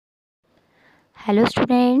Hello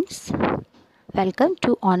students, welcome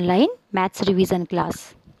to online maths revision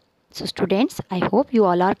class. So students, I hope you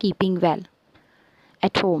all are keeping well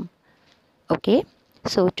at home. Okay,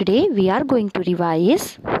 so today we are going to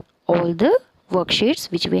revise all the worksheets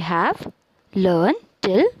which we have learned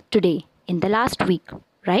till today in the last week,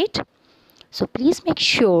 right? So please make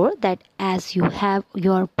sure that as you have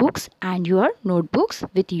your books and your notebooks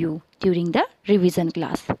with you during the revision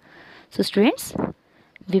class. So students,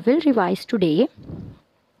 we will revise today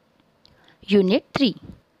Unit 3,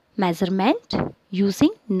 measurement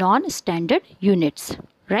using non-standard units,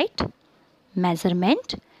 right?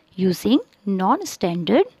 Measurement using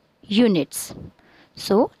non-standard units.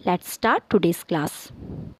 So let's start today's class.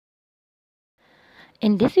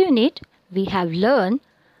 In this unit, we have learned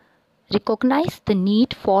recognize the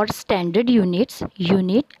need for standard units,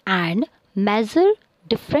 unit and measure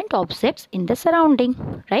different objects in the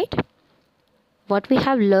surrounding, right? What we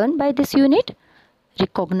have learned by this unit?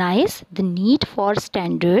 Recognize the need for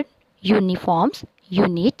standard, uniforms,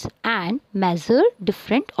 units and measure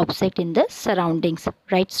different objects in the surroundings.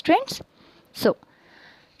 Right students? So,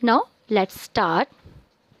 now let's start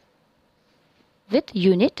with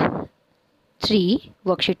Unit 3,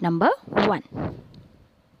 worksheet number 1.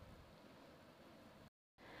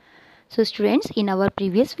 So students, in our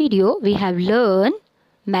previous video, we have learned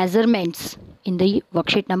measurements in the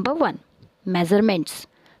worksheet number 1. Measurements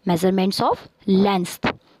of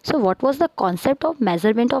length. So what was the concept of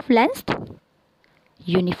measurement of length?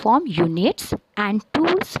 Uniform units and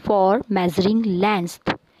tools for measuring length.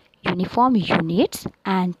 Uniform units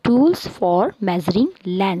and tools for measuring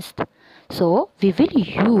length. So we will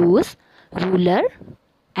use ruler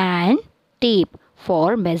and tape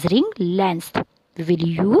for measuring length. We will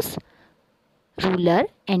use ruler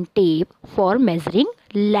and tape for measuring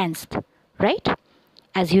length, right?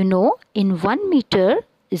 As you know, in 1 meter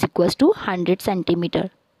is equals to 100 centimeter.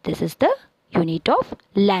 This is the unit of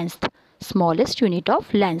length, smallest unit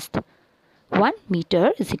of length. 1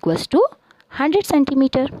 meter is equals to 100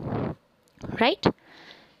 centimeter, right?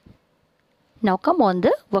 Now come on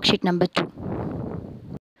the worksheet number 2.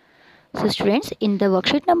 So students, in the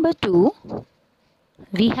worksheet number 2,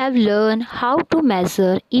 we have learned how to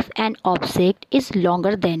measure if an object is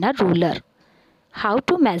longer than a ruler. How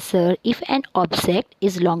to measure if an object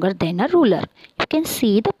is longer than a ruler. You can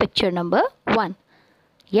see the picture number 1.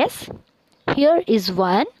 Yes, here is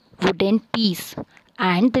one wooden piece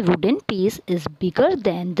and the wooden piece is bigger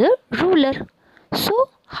than the ruler. So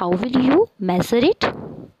how will you measure it?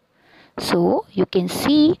 So you can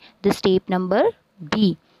see the step number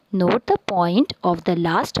B. Note the point of the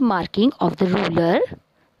last marking of the ruler,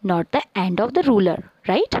 not the end of the ruler,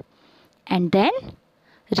 right? And then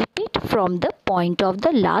repeat from the point of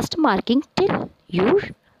the last marking till you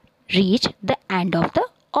reach the end of the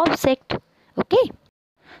object. Okay.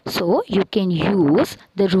 So you can use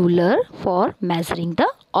the ruler for measuring the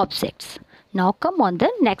objects. Now come on the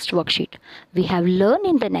next worksheet. We have learned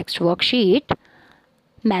in the next worksheet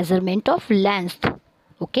measurement of length.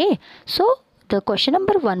 Okay. So the question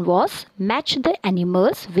number 1 was match the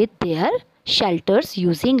animals with their shelters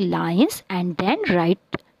using lines and then write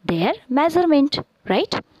their measurement,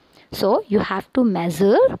 right? So you have to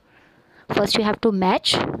measure. First you have to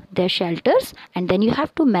match their shelters and then you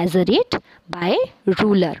have to measure it by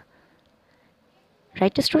ruler,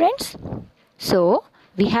 right students? So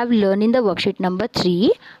we have learned in the worksheet number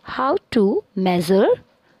 3 how to measure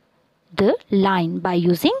the line by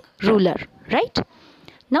using ruler, right?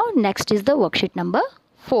 Now next is the worksheet number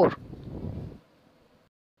 4.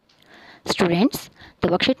 Students, the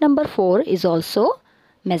worksheet number 4 is also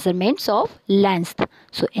measurements of length.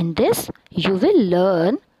 So in this you will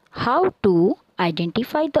learn how to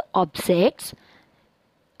identify the objects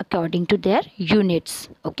according to their units.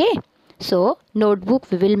 Okay. So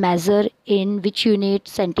notebook we will measure in which unit,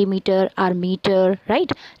 centimeter or meter,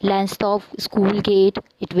 right? Length of school gate,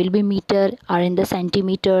 it will be meter or in the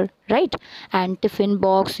centimeter, right? And tiffin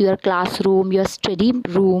box, your classroom, your study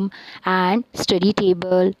room and study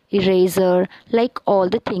table, eraser, like all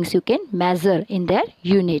the things you can measure in their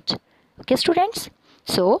unit. Okay students?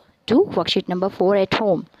 So do worksheet number 4 at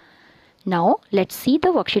home. Now let's see the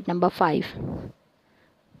worksheet number 5.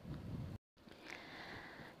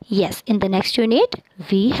 Yes, in the next unit,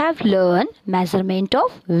 we have learned measurement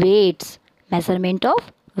of weights. Measurement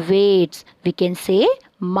of weights. We can say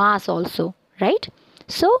mass also, right?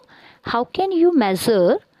 So, how can you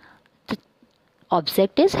measure the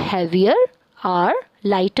object is heavier or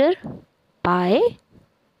lighter? By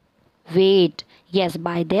weight. Yes,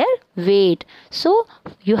 by their weight. So,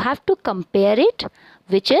 you have to compare it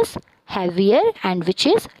which is heavier and which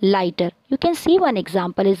is lighter. You can see one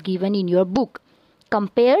example is given in your book.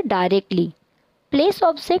 Compare directly. Place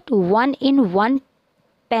object 1 in one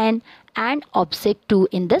pen and object 2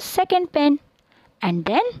 in the second pen. And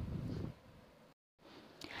then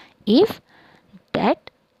if that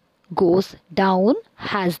goes down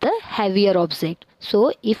has the heavier object.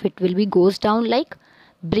 So if it will be goes down like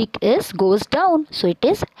brick is goes down, so it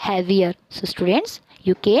is heavier. So students,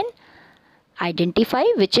 you can identify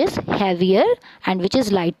which is heavier and which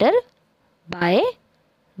is lighter by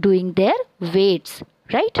doing their weights,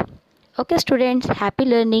 right? Okay students, happy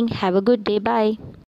learning. Have a good day. Bye.